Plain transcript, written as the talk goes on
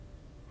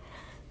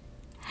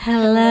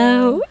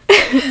Hello.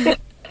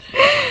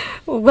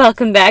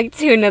 Welcome back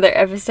to another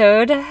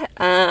episode.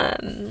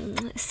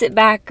 Sit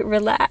back,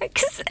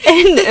 relax,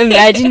 and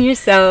imagine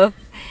yourself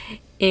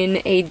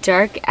in a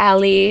dark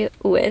alley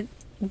with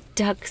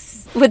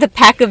a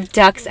pack of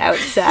ducks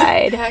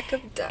outside,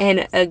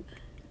 and a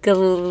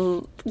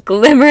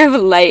glimmer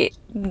of light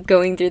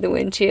going through the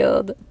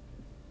windshield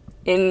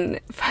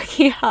in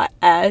fucking hot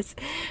ass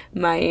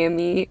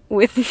Miami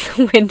with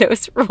the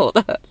windows rolled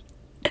up.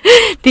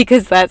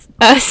 Because that's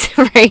us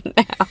right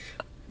now.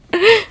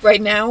 Right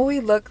now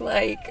we look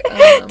like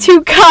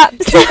two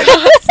cops.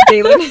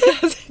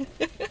 I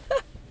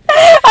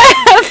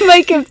have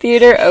my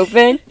computer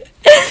open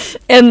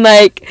and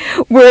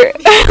we're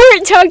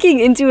talking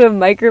into a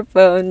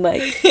microphone,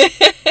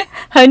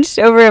 hunched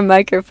over a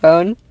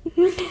microphone.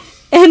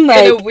 And in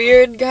a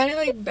weird kind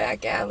of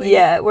back alley.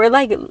 Yeah, we're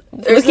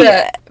there's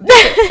a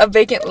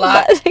vacant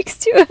lot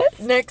next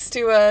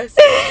to us.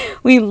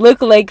 We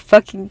look like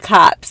fucking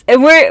cops,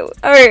 and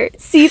our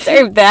seats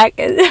are back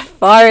as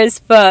far as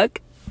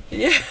fuck.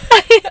 Yeah.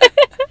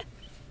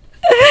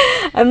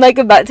 I'm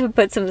about to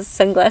put some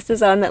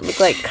sunglasses on that look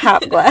like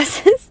cop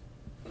glasses.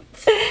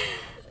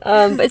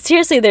 But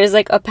seriously, there's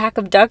a pack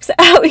of ducks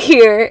out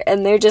here,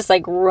 and they're just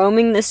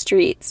roaming the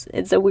streets.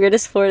 It's the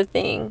weirdest Florida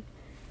thing.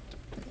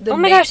 Oh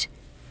my gosh.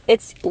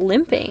 It's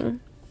limping.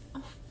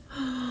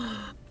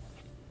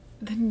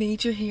 The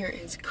nature here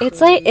is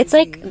crazy. It's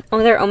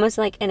they're almost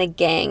in a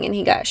gang and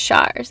he got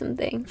shot or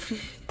something.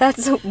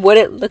 That's what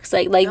it looks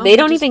like. No, they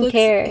don't even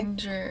care.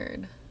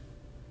 Injured.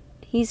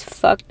 He's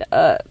fucked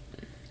up.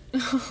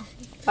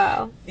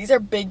 Wow. These are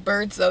big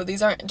birds though.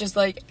 These aren't just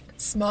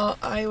small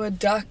Iowa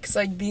ducks.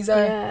 These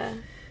are. Yeah.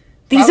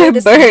 These are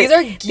birds. These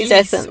are geese. These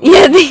are some.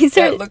 Yeah, these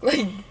are. Look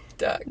like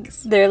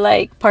ducks.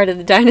 They're part of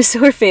the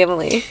dinosaur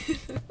family.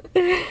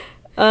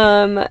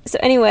 So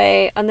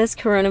anyway, on this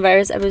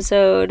coronavirus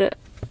episode,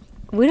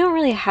 we don't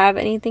really have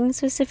anything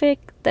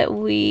specific that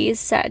we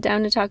sat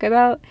down to talk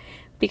about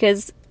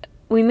because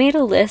we made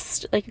a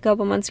list a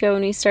couple months ago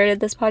when we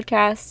started this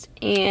podcast,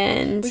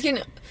 and we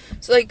can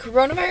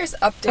coronavirus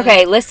update.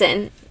 Okay,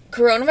 listen.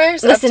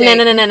 Coronavirus Listen,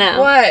 update. No.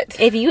 What?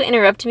 If you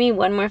interrupt me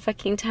one more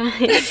fucking time,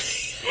 I'm this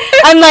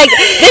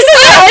is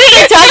what we're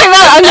going to talk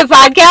about on the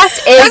podcast.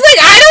 I was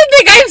I don't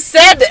think I've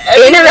said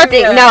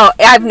interrupting. No,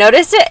 I've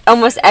noticed it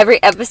almost every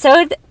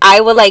episode.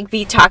 I will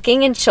be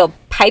talking and she'll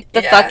pipe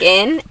the fuck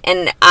in,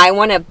 and I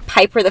want to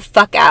pipe her the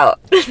fuck out.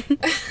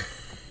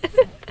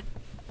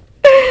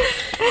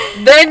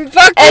 Then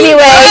fucking anyway,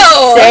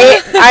 go. Say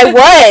it. I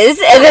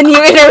was, and then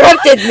you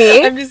interrupted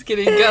me. I'm just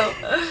kidding. Go.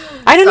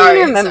 I don't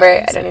even remember.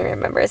 I don't even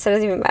remember, so it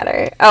doesn't even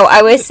matter. Oh,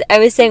 I was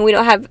saying we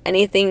don't have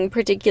anything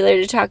particular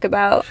to talk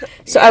about.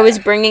 So I was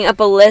bringing up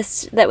a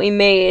list that we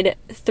made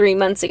 3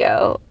 months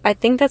ago. I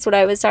think that's what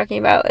I was talking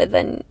about, and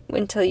then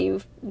until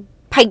you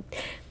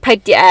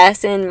piped your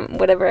ass in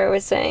whatever I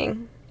was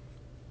saying.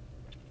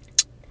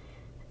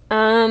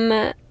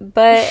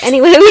 But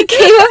anyway, we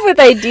came up with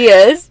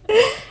ideas.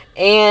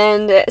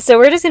 And so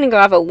we're just going to go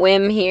off a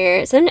whim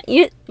here. So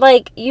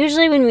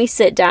usually when we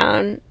sit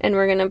down and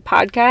we're going to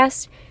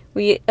podcast,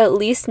 we at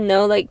least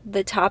know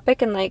the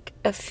topic and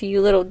a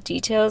few little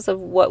details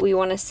of what we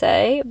want to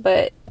say.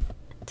 But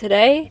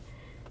today,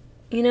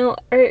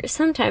 or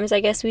sometimes I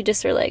guess we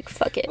just are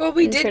fuck it. Well,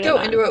 we did go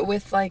into it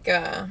with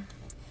a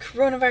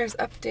coronavirus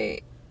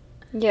update.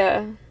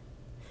 Yeah.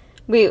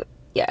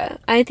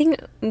 I think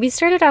we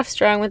started off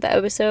strong with the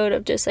episode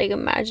of just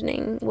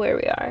imagining where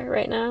we are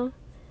right now.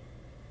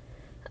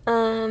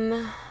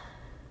 I'm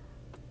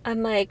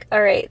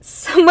all right,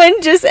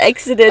 someone just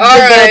exited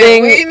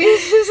the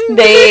building.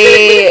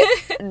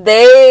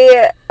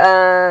 They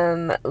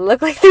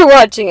look like they're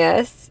watching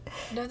us.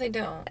 No, they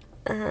don't.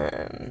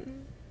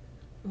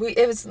 We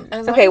don't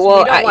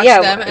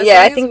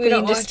I think we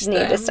just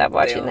need to stop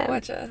watching them.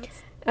 Watch us.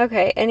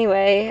 Okay,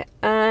 anyway,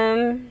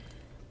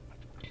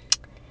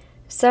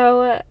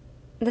 so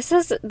this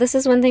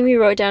is one thing we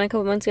wrote down a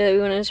couple months ago that we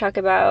wanted to talk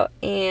about,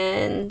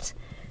 and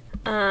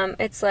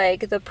it's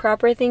the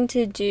proper thing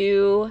to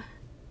do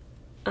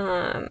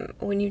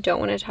when you don't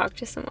want to talk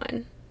to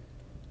someone.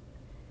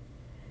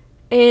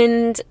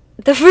 And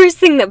the first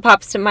thing that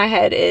pops to my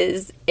head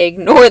is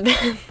ignore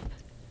them.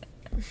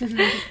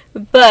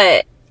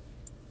 But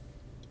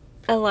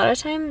a lot of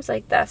times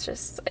that's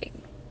just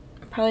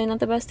probably not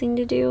the best thing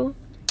to do.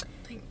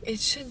 It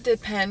should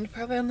depend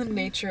probably on the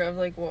nature of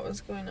what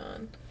was going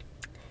on.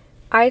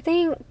 I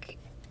think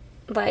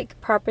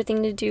proper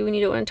thing to do when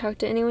you don't want to talk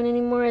to anyone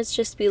anymore is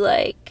just be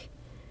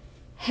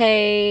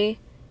hey,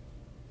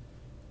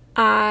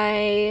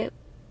 I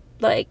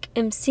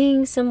am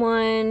seeing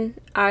someone,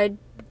 I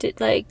did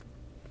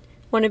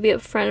want to be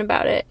upfront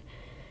about it,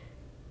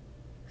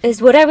 is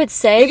what I would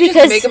say. You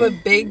because just make up a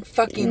big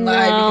fucking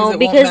lie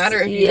because it won't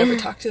matter if you never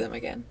talk to them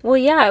again. Well,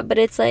 yeah, but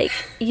it's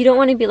you don't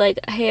want to be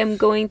hey, I'm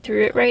going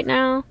through it right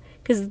now,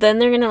 because then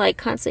they're gonna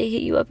constantly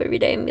hit you up every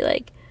day and be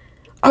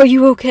are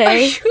you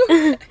okay?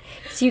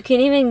 So you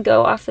can't even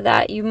go off of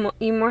that. You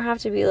more have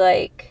to be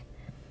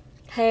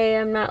hey,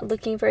 I'm not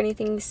looking for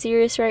anything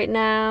serious right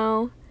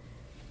now.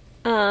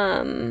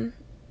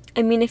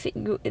 I mean, if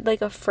it,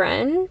 like a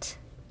friend,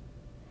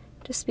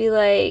 just be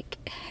like,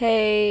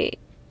 hey,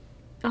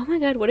 oh my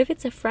god, what if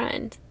it's a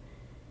friend?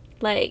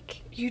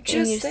 Like, you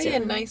just say a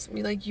nice,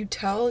 like, you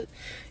tell,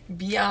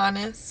 be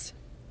honest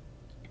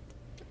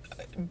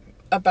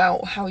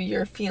about how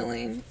you're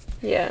feeling.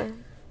 Yeah.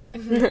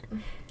 I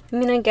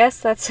mean, I guess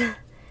that's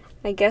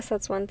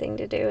one thing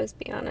to do, is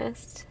be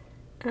honest.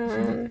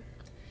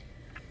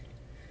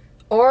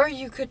 Or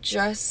you could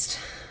just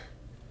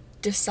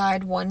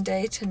decide one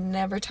day to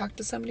never talk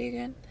to somebody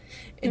again,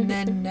 and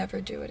then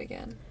never do it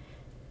again.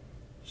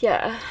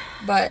 Yeah.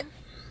 But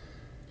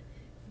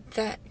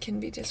that can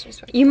be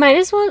disrespectful. You might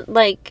as well,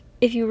 like,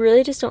 if you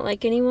really just don't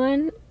like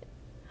anyone,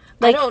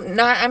 like, I'm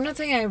not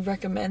saying I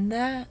recommend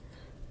that.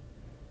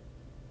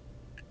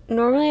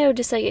 Normally I would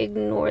just, like,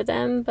 ignore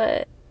them,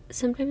 but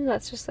sometimes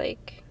that's just,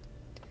 like,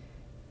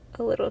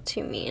 a little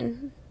too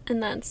mean,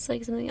 and that's,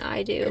 like, something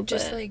I do. Or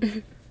just, like...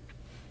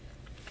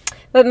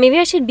 But maybe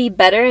I should be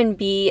better and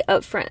be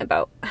upfront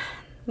about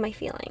my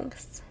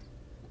feelings.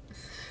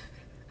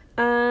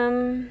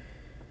 Okay,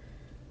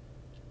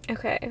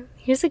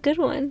 here's a good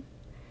one.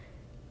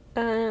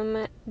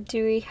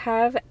 Do we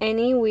have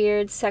any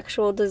weird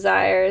sexual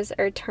desires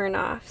or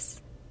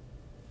turn-offs?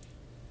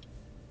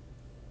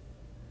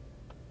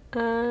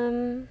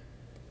 Okay,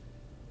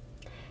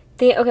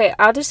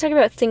 I'll just talk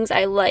about things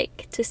I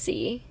like to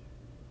see,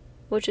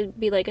 which would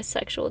be like a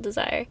sexual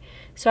desire.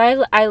 So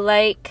I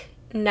like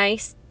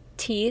nice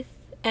teeth,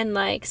 and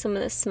like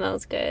someone that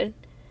smells good,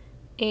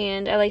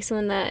 and I like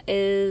someone that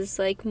is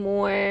like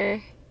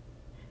more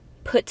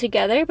put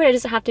together, but it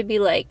doesn't have to be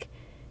like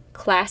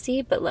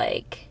classy, but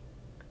like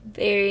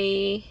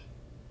very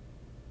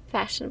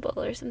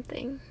fashionable or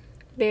something.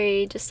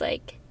 Very just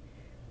like,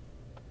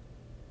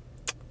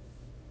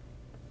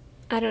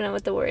 I don't know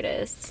what the word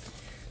is.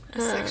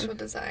 Sexual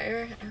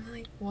desire. I'm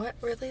like, what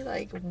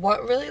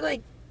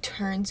really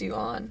turns you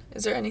on?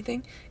 Is there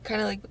anything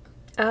kind of like...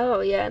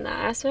 Oh, yeah, in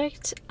that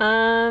aspect.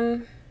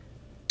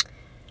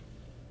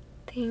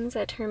 Things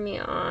that turn me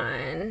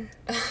on.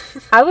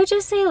 I would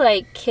just say,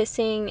 like,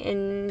 kissing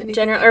in Anything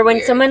general. like Or when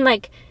weird? someone,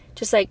 like,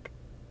 just, like,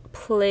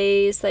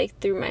 plays, like,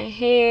 through my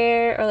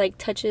hair. Or, like,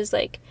 touches,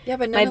 like, Yeah,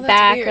 but my none of that's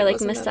back. weird. Or, like,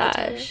 Wasn't that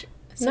the massage. type?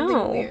 Something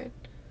No. weird.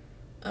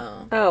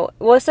 Oh. Oh,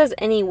 well, it says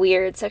any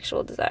weird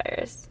sexual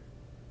desires.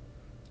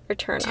 Or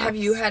turn-offs. Have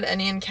you had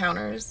any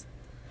encounters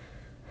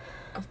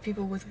of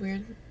people with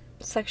weird...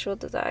 sexual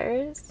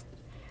desires?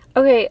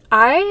 Okay,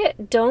 I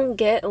don't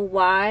get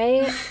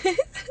why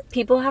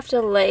people have to,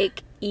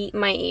 like, eat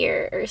my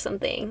ear or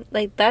something.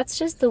 Like, that's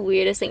just the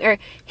weirdest thing. Or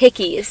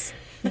hickeys.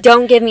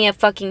 Don't give me a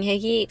fucking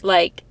hickey.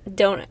 Like,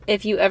 don't...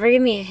 If you ever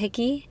give me a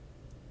hickey,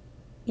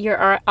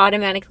 you're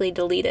automatically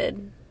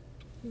deleted.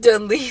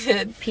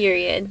 Deleted.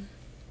 Period.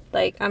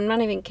 Like, I'm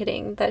not even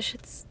kidding. That's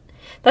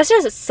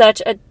just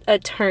such a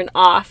turn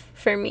off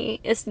for me,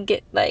 is to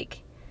get,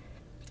 like,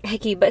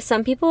 hickey. But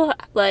some people,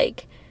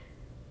 like...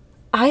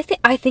 I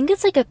think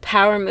it's like a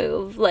power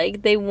move.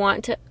 Like, they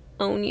want to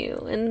own you,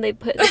 and they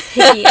put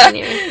hickey on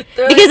you. Because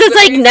it's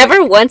like,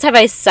 never once have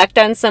I sucked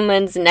on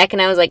someone's neck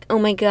and I was like, oh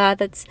my god,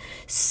 that's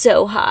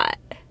so hot.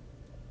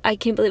 I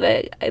can't believe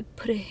I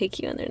put a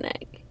hickey on their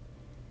neck.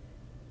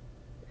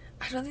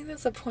 I don't think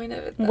that's the point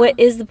of it, though. What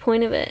is the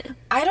point of it?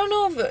 I don't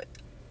know.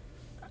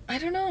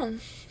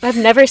 I've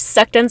never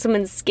sucked on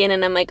someone's skin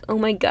and I'm like, oh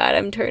my god,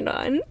 I'm turned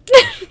on.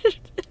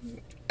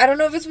 I don't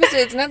know if it's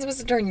not supposed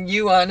to turn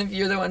you on if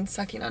you're the one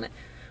sucking on it.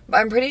 But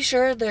I'm pretty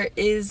sure there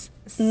is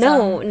some...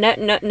 No,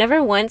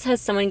 never once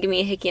has someone give me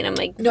a hickey and I'm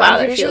like, No, wow, I'm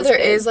pretty that sure feels there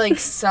good. is, like,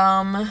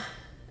 some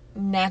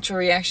natural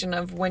reaction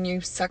of when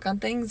you suck on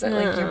things that,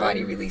 like, your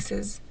body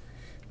releases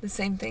the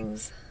same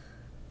things.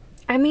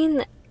 I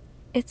mean,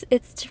 it's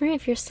different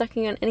if you're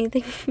sucking on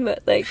anything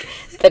but, like,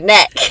 the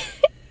neck.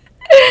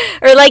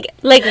 Or, like,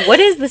 what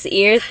is this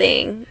ear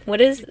thing? What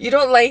is... You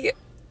don't like...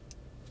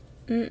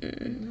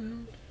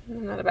 I'm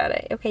not about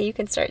it. Okay, you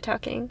can start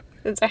talking.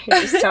 Since I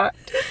just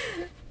talked.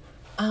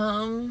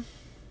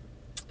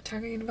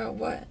 Talking about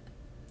what?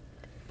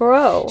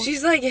 Bro.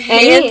 She's like,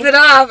 hands it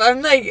off.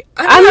 I'm like,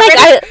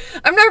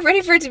 I'm not ready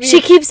for it to be...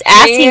 She keeps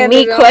asking me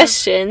handed off.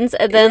 questions,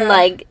 and then, Yeah.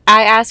 like,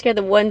 I ask her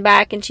the one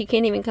back, and she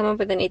can't even come up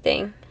with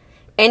anything.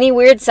 Any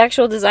weird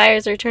sexual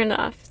desires or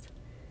turn-offs.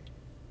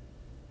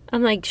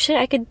 I'm like, shit,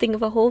 I could think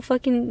of a whole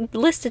fucking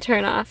list of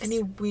turn-offs.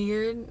 Any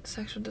weird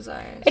sexual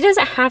desires? It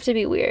doesn't have to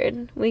be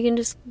weird.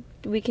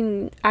 I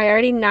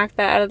already knocked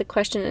that out of the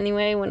question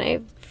anyway when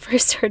I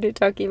first started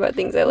talking about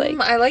things I like.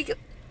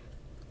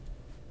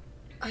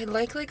 I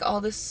like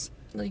all this,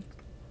 like,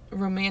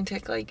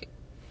 romantic, like,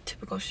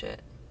 typical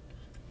shit.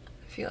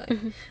 I feel like.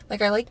 Mm-hmm.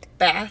 Like, I like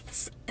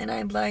baths, and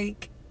I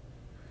like...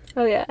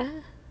 Oh, yeah.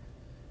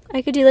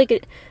 I could do,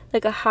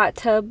 like a hot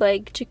tub,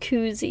 like,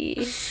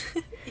 jacuzzi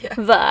Yeah.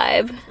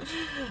 vibe.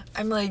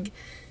 I'm like...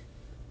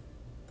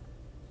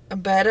 A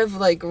bed of,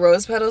 like,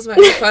 rose petals might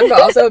be fun,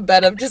 but also a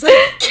bed of just, like,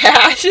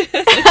 cash.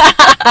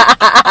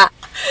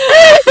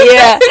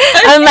 Yeah.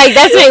 I'm like,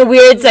 that's my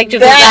weird sexual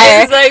That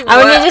desire. is, like, I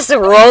want what- to just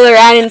roll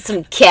around in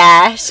some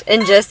cash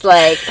and just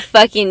like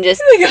fucking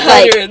just Like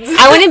like hundreds.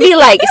 I want to be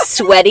like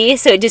sweaty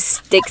so it just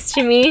sticks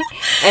to me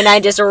and I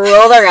just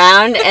roll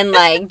around and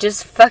like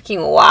just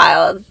fucking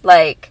wild,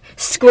 like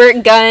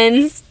squirt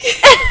guns.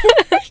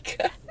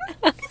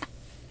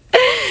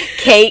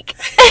 Cake.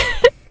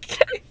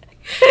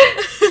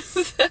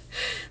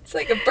 It's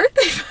like a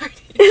birthday party.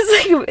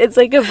 It's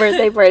like a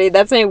birthday party.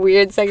 That's my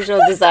weird sexual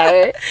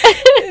desire.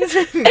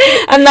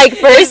 I'm like,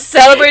 first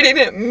Celebrating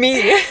it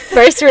me.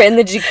 we're in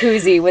the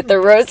jacuzzi with the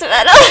rose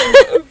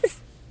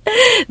petals.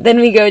 Then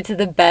we go to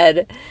the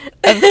bed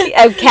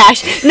of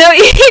cash. No,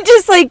 you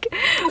just like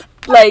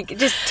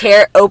just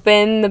tear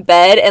open the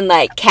bed and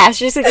like cash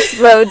just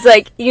explodes.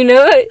 Like you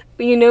know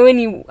when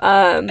you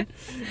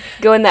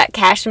go in that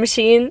cash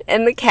machine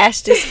and the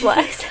cash just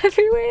flies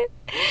everywhere.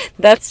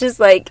 That's just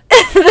like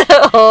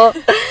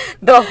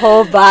the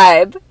whole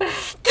vibe.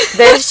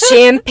 There's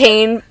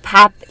champagne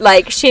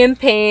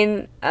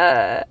champagne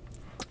Are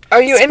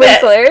you in it?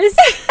 sprinklers.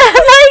 I'm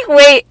like,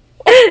 wait,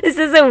 this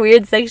is a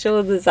weird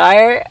sexual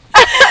desire.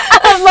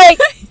 I'm like,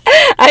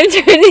 I'm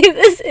turning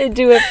this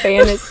into a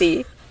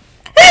fantasy.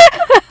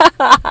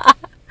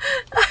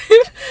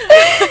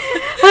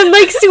 I'm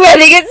like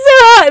sweating. It's so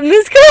hot in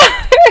this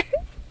car.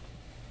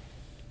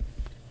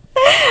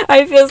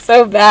 I feel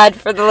so bad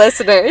for the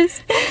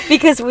listeners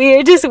because we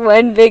are just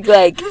one big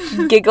like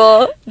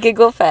giggle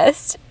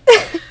fest.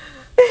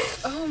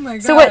 Oh my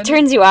god. So what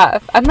turns you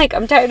off? I'm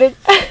tired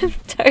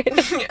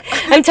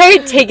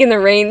taking the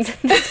reins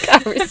in this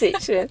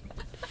conversation.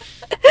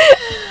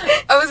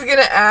 I was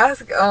gonna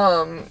ask,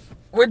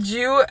 would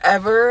you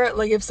ever,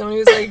 like, if somebody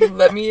was like,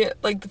 let me,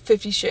 like, the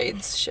 50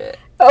 Shades shit?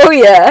 Oh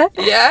yeah.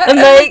 Yeah? I'm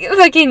like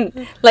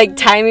fucking like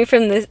tie me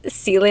from the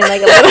ceiling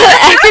like a little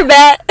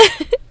acrobat.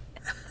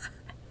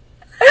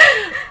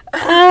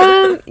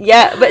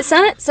 Yeah, but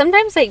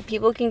sometimes like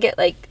people can get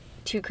like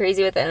too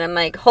crazy with it, and I'm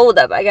like, hold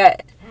up, I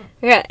got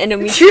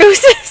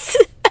endometriosis.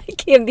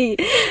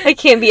 I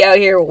can't be out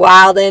here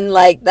wilding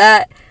like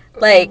that.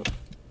 Like,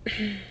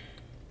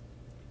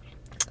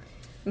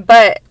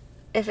 but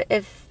if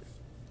it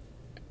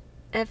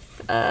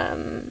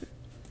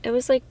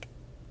was like,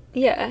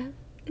 yeah,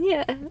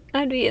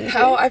 I'd be into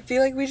How? it. I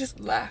feel like we just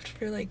laughed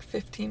for like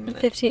 15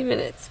 minutes. 15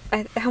 minutes.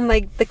 I'm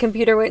like, the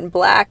computer went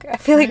black. I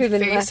feel like My we've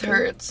been face laughing.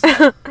 hurts.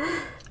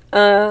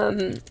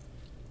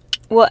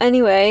 Well,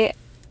 anyway,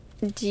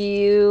 do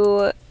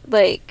you,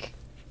 like,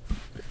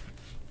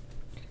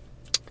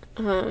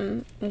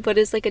 what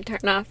is, like, a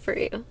turn off for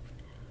you?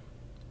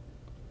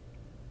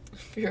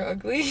 If you're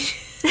ugly.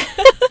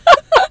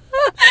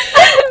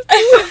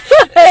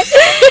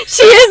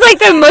 She has, like,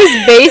 the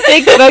most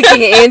basic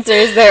fucking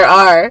answers there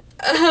are.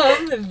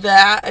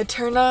 That, a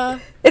turn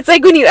off. It's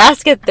like when you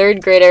ask a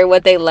third grader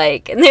what they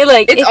like, and they're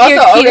like, It's if also,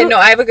 you're cute. okay, no,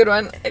 I have a good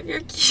one. If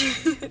you're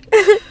cute.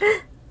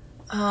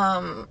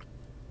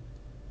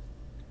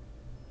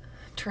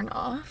 Turn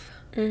off.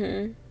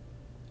 Mm-hmm.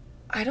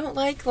 I don't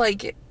like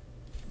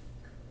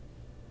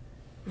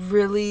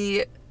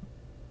really.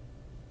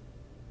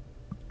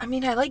 I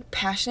mean, I like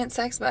passionate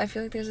sex, but I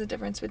feel like there's a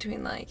difference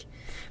between like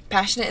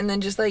passionate and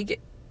then just like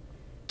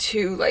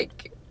too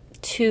like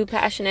Too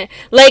passionate.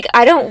 Like,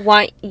 I don't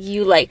want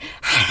you, like,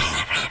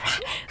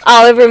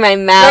 all over my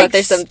mouth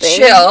or something.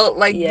 Chill.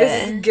 Like Yeah.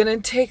 this is gonna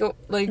take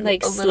like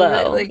a little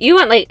slow. bit. Like You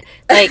want like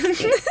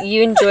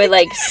you enjoy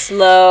like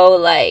slow,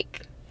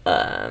 like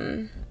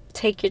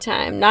take your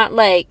time, not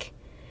like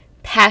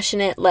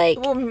passionate, like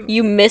Well,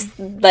 you miss,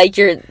 like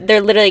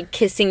they're literally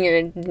kissing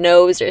your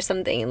nose or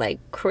something, like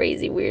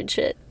crazy weird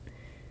shit.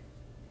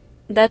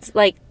 That's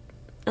like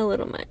a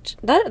little much.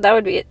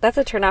 That's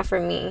a turn off for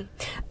me.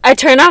 A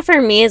turn off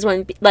for me is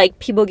when like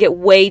people get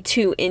way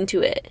too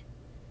into it.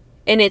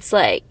 And it's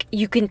like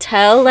you can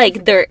tell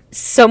like they're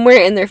somewhere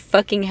in their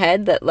fucking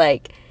head that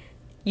like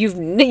you'd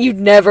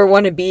never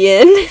want to be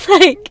in.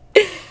 Like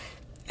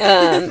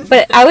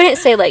but I wouldn't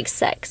say like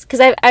sex, cuz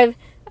I've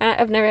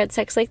never had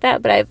sex like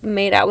that, but I've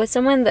made out with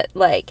someone that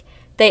like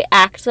they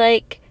act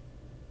like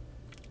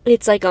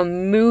it's like a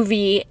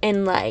movie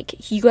and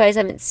like you guys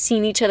haven't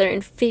seen each other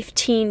in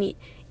 15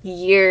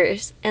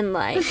 years and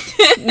like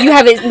you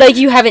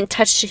haven't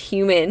touched a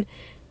human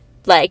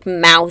like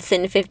mouth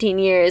in 15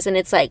 years, and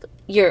it's like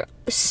you're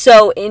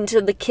so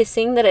into the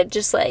kissing that it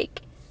just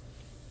like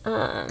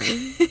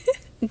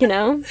you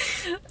know.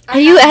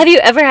 Have you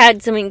ever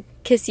had someone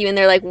kiss you and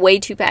they're like way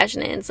too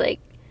passionate and it's like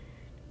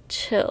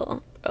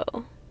chill,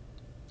 bro?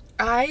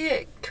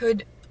 I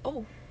could.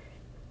 Oh,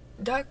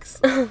 ducks.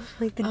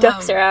 Like the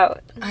ducks are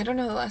out. I don't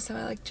know the last time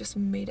I like just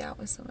made out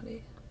with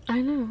somebody.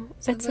 I know.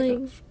 Sounds It's like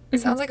like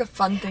sounds like a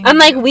fun thing. I'm to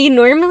like, do. we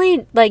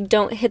normally like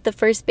don't hit the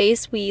first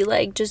base. We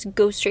like just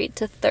go straight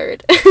to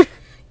third.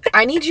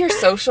 I need your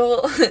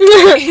social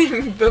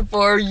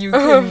before you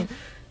can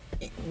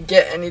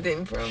get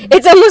anything from.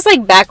 It's almost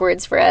like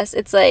backwards for us.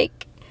 It's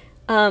like,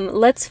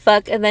 let's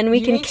fuck and then we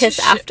You can need to kiss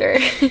after.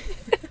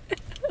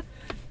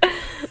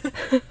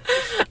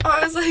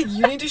 I was like,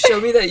 you need to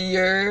show me that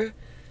you're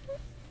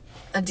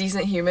a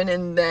decent human,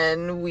 and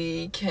then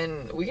we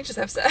can just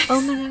have sex.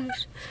 Oh my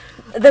gosh.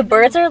 The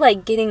birds are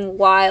like getting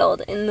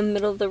wild in the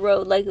middle of the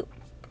road,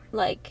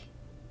 like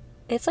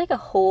it's like a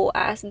whole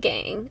ass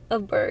gang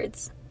of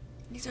birds.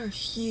 These are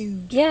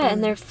huge. Yeah, birds.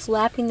 and they're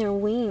flapping their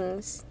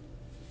wings.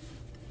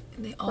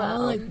 And they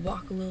all like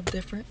walk a little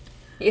different.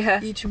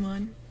 Yeah. Each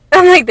one.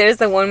 I'm like, there's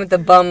the one with the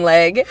bum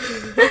leg.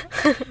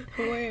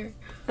 Where?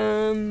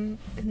 In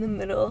the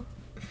middle.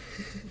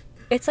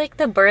 It's like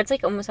the birds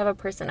like almost have a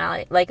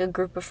personality, like a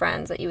group of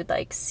friends that you would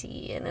like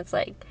see, and it's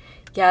like,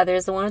 yeah,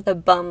 there's the one with the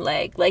bum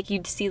leg. Like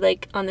you'd see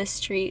like on the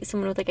street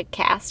someone with like a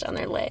cast on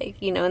their leg,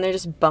 you know, and they're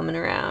just bumming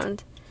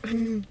around.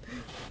 I'm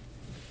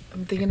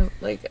thinking of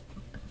like,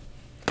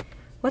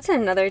 what's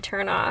another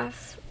turn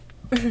off?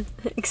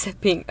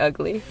 Except being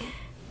ugly.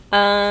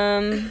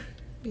 being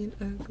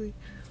ugly.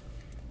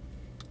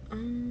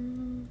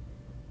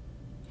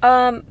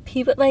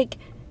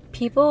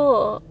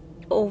 People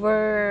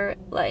over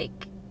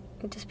like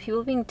just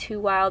people being too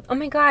wild. Oh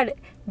my god,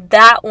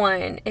 that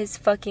one is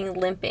fucking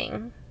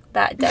limping.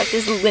 That duck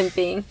is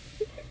limping.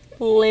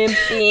 I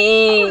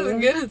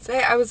was gonna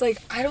say, I was like,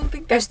 I don't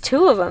think there's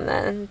two of them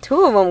then.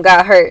 Two of them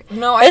got hurt.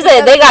 No,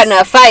 they got in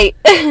a fight.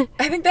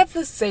 I think that's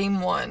the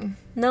same one.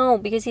 No,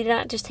 because he did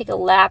not just take a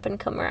lap and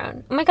come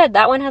around. Oh my god,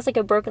 that one has like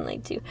a broken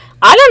leg too.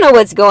 I don't know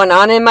what's going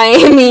on in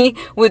Miami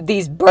with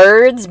these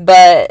birds,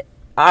 but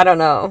I don't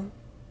know.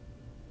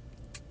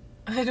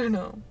 I don't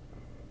know.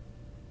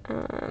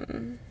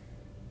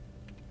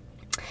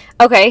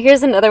 Okay,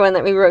 here's another one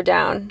that we wrote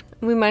down.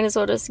 We might as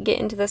well just get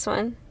into this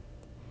one.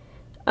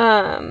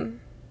 So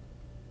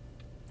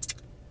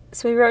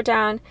we wrote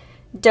down,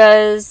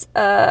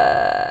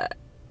 so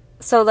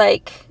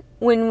like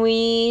when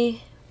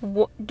we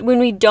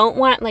don't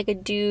want like a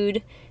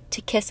dude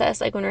to kiss us,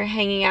 like when we're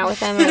hanging out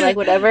with them or like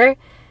whatever,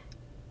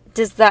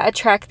 does that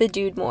attract the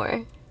dude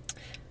more?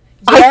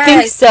 Yes, I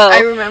think so. I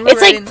remember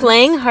it's like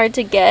playing hard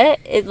to get.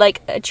 It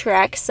like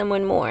attracts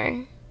someone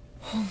more.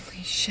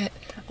 Holy shit!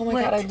 Oh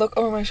my god! I look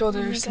over my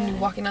shoulder. There's somebody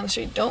walking down the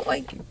street. Don't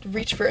like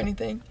reach for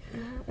anything.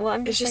 Well,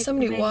 I'm just, it's just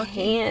like, somebody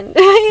walking. Hand.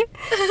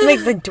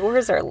 Like the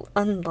doors are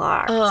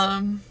unlocked.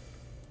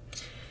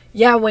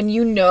 Yeah, when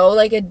you know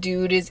like a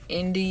dude is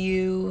into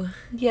you.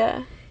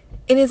 Yeah.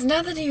 And it's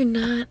not that you're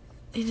not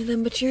into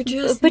them, but you're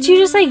just. But you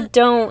just like you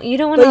don't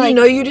want to like. You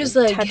know, you just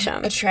like touch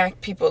them.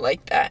 Attract people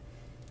like that.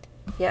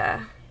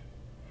 Yeah.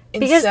 And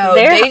because so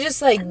they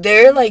just like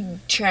they're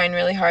like trying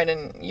really hard,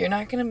 and you're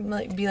not gonna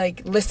like be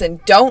like,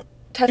 listen, don't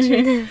touch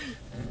me,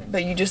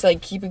 but you just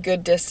like keep a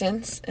good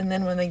distance, and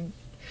then when they,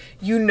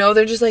 you know,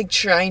 they're just like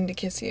trying to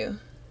kiss you.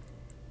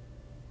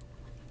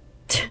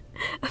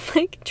 I'm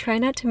like, try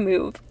not to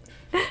move.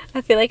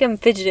 I feel like I'm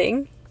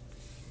fidgeting.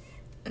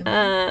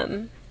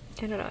 I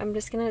don't know. I'm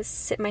just gonna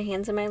sit my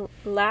hands in my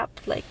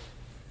lap, like.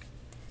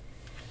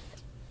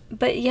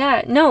 But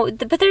yeah, no,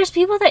 but there's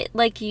people that,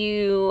 like,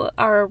 you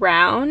are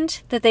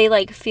around that they,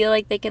 like, feel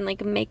like they can,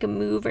 like, make a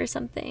move or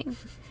something.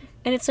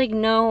 And it's like,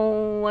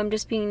 no, I'm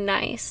just being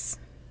nice.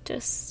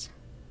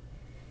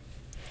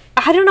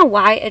 I don't know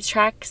why it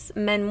attracts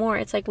men more.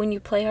 It's like when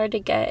you play hard to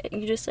get,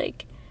 you just,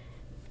 like,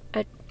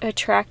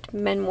 attract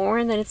men more.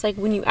 And then it's like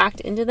when you act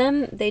into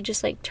them, they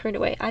just, like, turn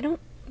away.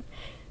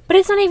 But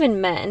it's not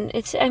even men.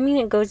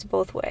 It goes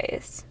both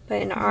ways.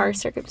 But in our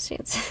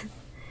circumstance.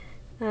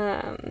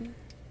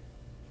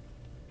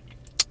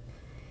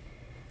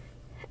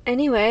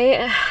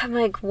 Anyway, I'm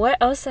like, what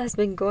else has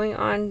been going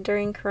on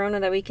during Corona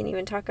that we can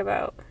even talk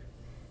about?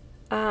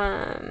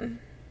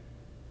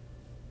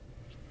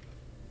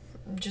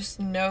 Just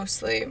no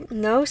sleep.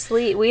 No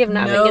sleep. We have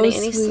not been getting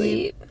any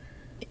sleep.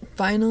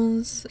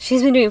 Finals.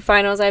 She's been doing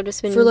finals. I've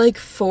just been... For like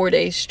 4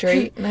 days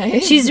straight.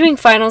 She's doing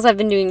finals. I've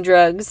been doing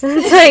drugs.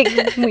 It's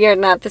like, we are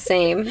not the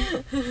same.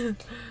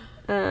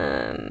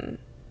 I'm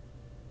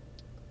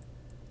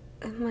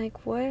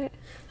like, what?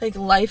 Like,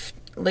 life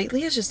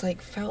lately has just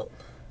like felt...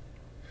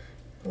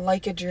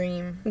 like a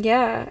dream.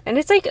 Yeah. And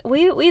it's like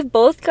we've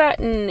both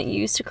gotten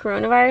used to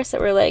coronavirus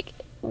that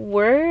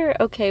we're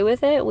okay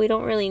with it. We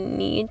don't really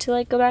need to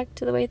like go back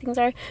to the way things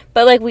are.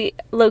 But like we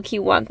low-key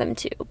want them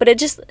to. But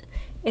it's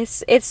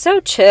so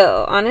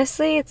chill.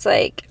 Honestly, it's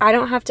like I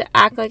don't have to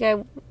act like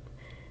I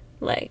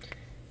want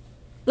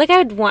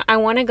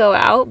to go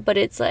out, but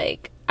it's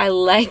like I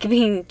like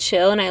being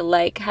chill and I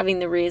like having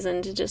the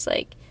reason to just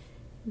like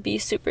be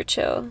super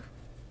chill.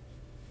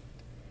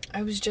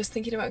 I was just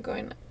thinking about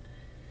going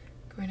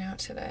out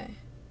today.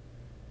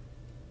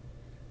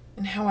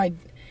 And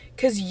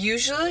because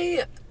usually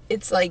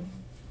it's like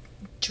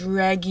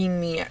dragging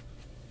me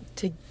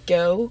to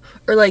go,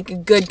 or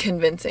like good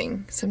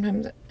convincing.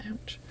 Sometimes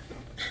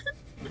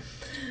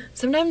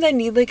I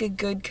need like a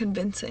good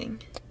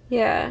convincing.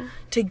 Yeah.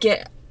 To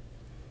get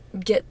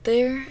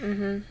there.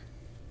 Mm-hmm.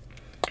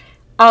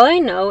 All I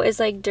know is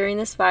like during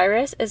this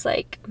virus is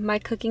like my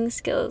cooking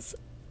skills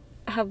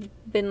have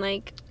been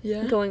like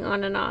going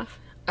on and off.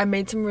 I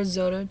made some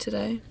risotto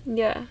today.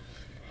 Yeah.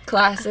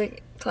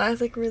 Classic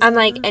risotto. I'm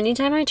like,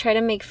 anytime I try to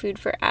make food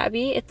for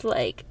Abby, it's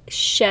like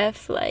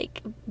Chef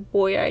like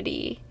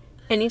Boyardee.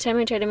 Anytime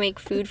I try to make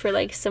food for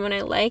like someone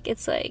I like,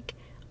 it's like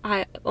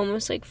I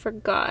almost, like,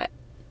 forgot,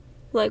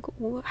 like,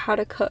 how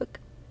to cook.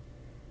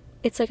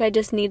 It's like I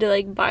just need to,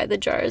 like, buy the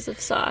jars of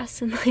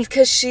sauce and, like... It's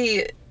because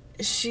she...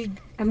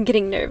 I'm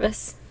getting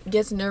nervous.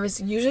 Gets nervous.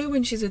 Usually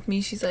when she's with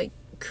me, she's, like,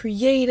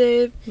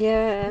 creative.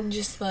 Yeah. And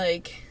just,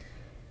 like,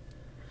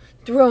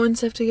 throwing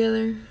stuff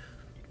together.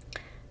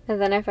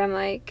 And then if I'm,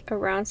 like,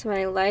 around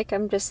someone I like,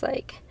 I'm just,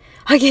 like...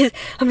 I get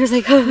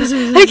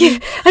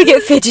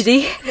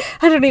fidgety.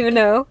 I don't even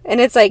know.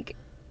 And it's, like,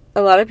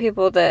 a lot of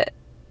people that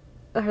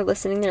are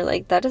listening, they're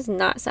like, that does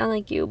not sound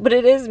like you. But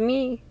it is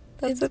me.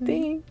 That's the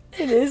thing.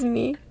 It is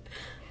me.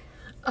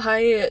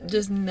 I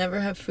just never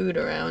have food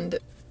around.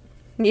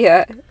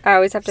 Yeah, I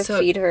always have to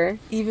feed her.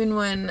 Even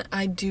when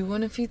I do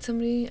want to feed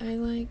somebody I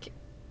like,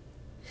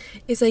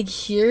 it's like,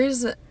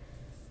 here's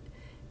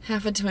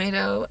half a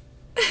tomato.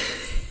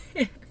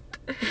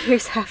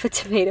 Here's half a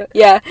tomato.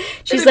 Yeah.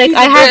 She's like,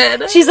 I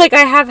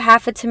have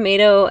half a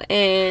tomato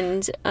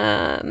and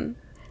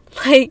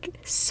like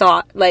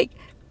sauce, like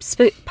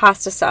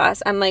pasta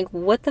sauce. I'm like,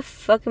 what the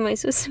fuck am I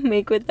supposed to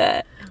make with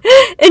that?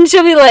 And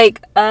she'll be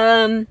like,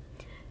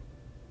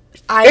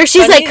 or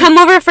she's like, come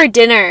over for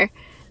dinner.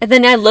 And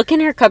then I look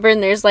in her cupboard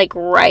and there's like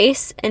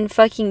rice and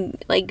fucking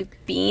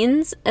like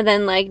beans and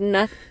then like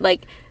nothing,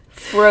 like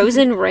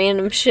frozen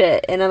random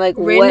shit. And I'm like,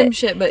 random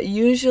shit, but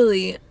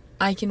usually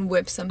I can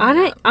whip something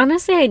up.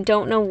 Honestly, I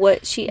don't know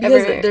what she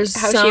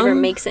ever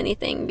makes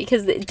anything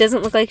because it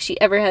doesn't look like she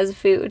ever has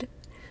food.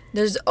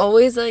 There's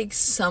always like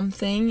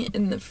something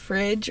in the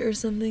fridge or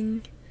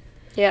something.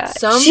 Yeah,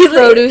 some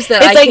produce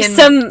that I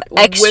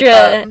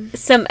can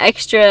some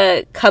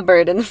extra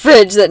cupboard in the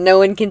fridge that no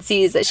one can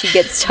see that she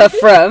gets stuff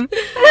from.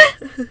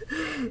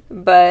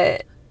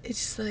 But it's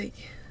just like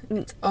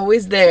it's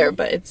always there,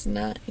 but it's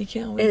not. You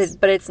can't always.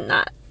 But it's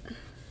not.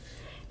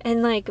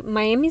 And like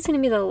Miami's gonna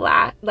be the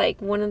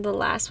one of the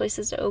last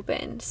places to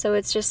open, so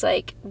it's just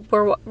like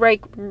we're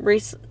like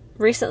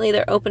recently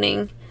they're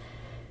opening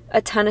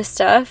a ton of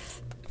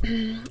stuff,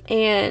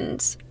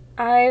 and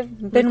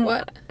I've been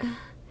what.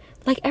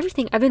 Like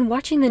everything. I've been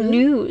watching the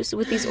news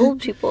with these old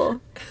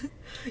people.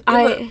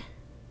 They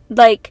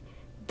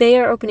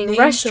are opening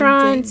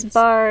restaurants,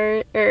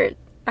 bars,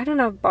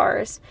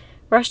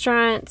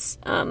 restaurants,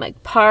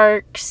 like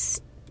parks,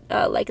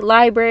 like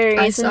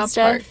libraries and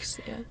stuff. Parks,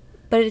 yeah.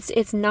 But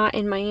it's not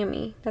in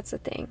Miami. That's the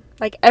thing.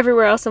 Like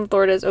everywhere else in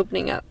Florida is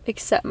opening up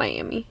except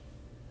Miami.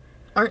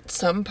 Aren't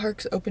some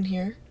parks open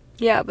here?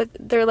 Yeah, but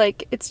they're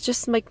like, it's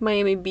just like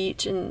Miami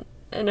Beach and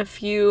a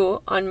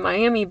few on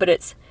Miami, but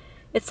it's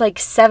like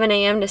 7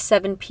 a.m. to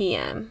 7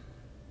 p.m.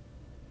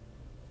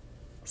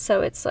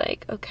 So it's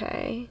like,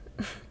 okay.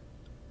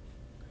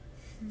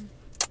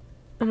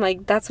 I'm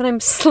like, that's when I'm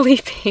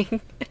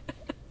sleeping.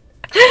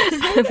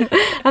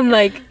 I'm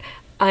like,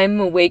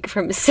 I'm awake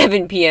from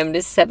 7 p.m.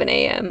 to 7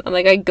 a.m. I'm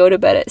like, I go to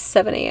bed at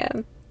 7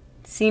 a.m.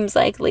 Seems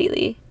like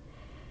lately.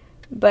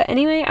 But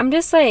anyway, I'm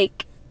just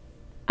like,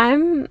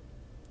 I'm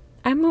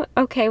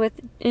okay with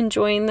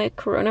enjoying the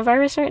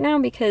coronavirus right now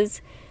because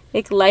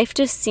like life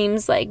just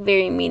seems like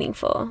very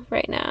meaningful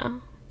right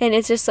now. And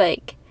it's just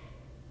like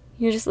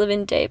you're just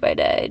living day by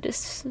day,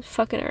 just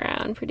fucking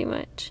around pretty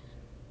much.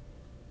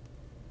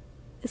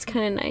 It's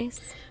kind of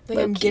nice. Like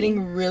I'm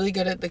getting really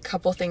good at the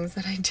couple things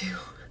that I do.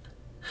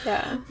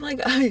 Yeah.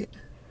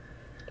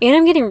 And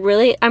I'm getting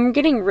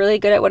really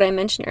good at what I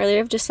mentioned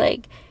earlier of just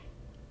like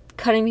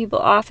cutting people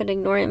off and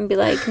ignoring it and be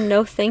like,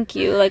 no thank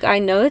you. Like I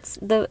know it's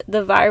the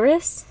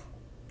virus.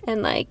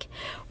 And, like,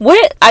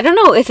 what, I don't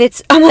know if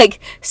it's, I'm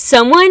like,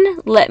 someone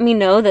let me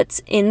know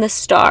that's in the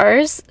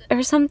stars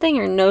or something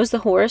or knows the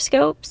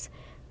horoscopes.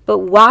 But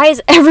why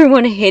is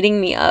everyone hitting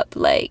me up?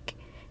 Like,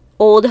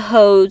 old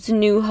hoes,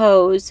 new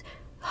hoes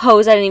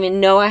I didn't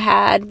even know I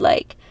had.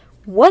 Like,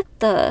 what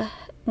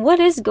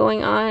is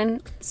going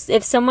on?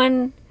 If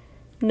someone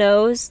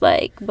knows,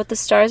 like, what the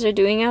stars are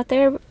doing out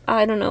there,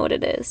 I don't know what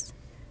it is.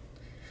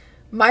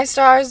 My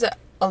stars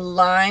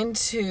align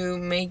to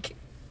make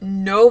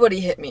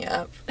nobody hit me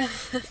up.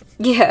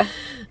 Yeah.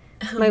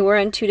 Like, we're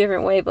on two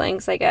different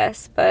wavelengths, I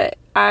guess. But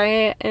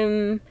I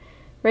am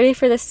ready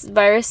for this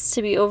virus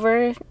to be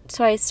over,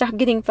 so I stop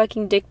getting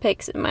fucking dick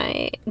pics in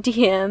my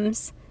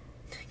DMs.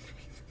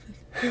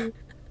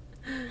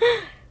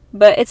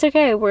 But it's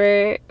okay.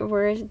 We're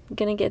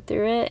gonna get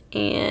through it,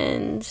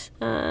 and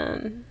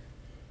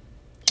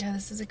yeah,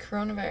 this is a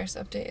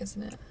coronavirus update,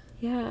 isn't it?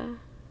 Yeah.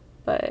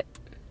 But,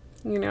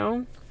 you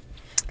know,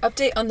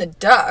 update on the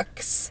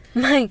ducks.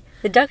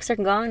 The ducks are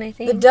gone, I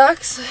think. The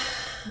ducks?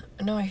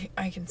 No,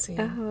 I can see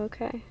them. Oh,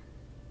 okay.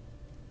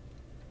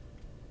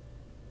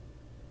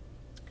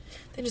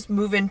 They just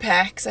move in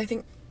packs, I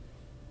think.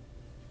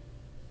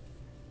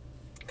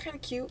 Kind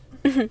of cute.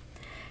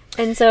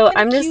 And so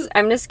I'm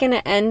just going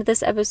to end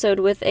this episode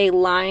with a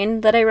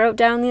line that I wrote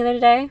down the other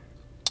day.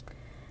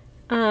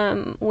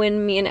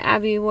 When me and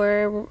Abby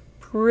were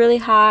really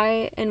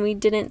high and we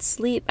didn't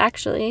sleep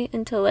actually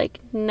until like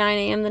 9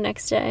 a.m. the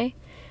next day.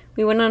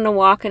 We went on a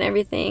walk and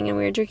everything, and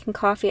we were drinking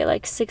coffee at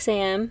like 6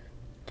 a.m.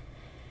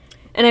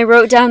 And I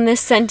wrote down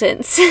this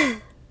sentence.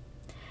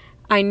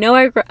 I know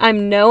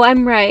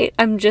I'm right.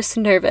 I'm just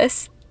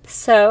nervous.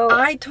 So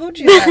I told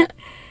you that.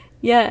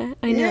 Yeah,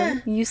 I know. Yeah.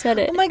 You said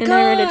it. Oh my and God.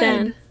 I wrote it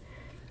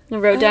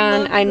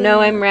down. I know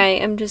that. I'm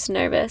right. I'm just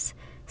nervous.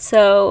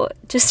 So,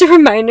 just a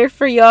reminder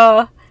for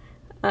y'all.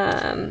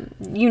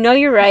 You know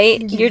you're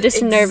right. You're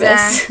just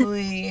nervous.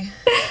 Exactly.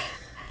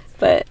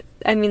 But,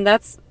 I mean,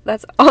 that's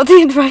all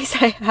the advice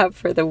I have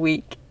for the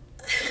week.